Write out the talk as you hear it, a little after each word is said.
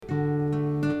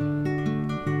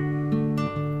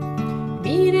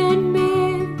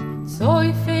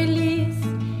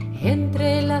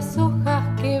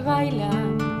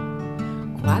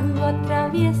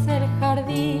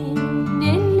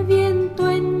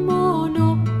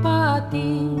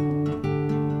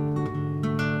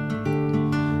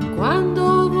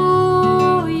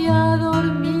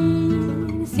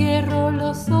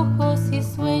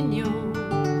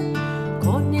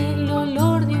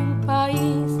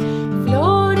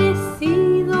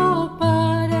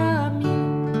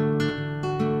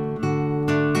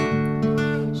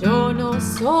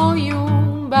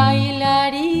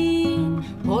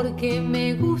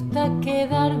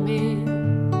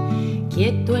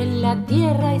en la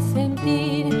tierra y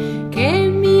sentir que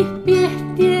mis pies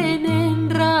tienen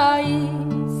raíz.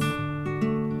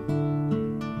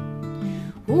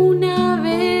 Una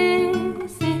vez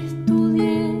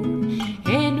estudié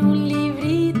en un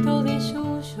librito de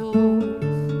yuyos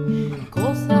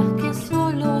cosas que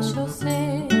solo yo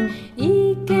sé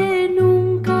y que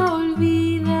nunca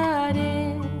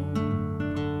olvidaré.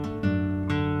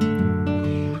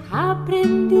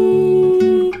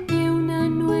 Aprendí que una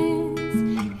nuez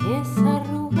es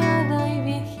arrugada y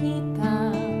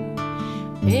viejita,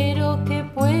 pero que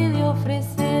puede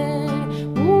ofrecer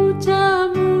mucha,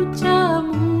 mucha,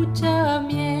 mucha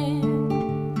miel.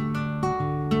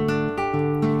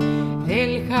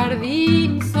 Del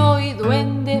jardín soy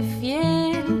duende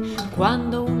fiel,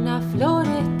 cuando una flor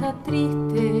está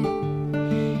triste,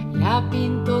 la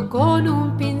pinto con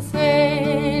un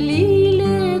pincel y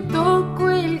le toco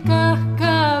el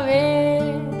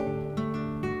cascabel.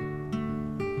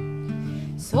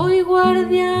 Soy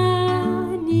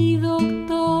guardián y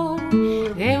doctor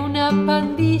de una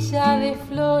pandilla de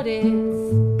flores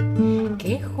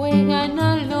que juegan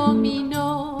al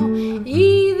dominó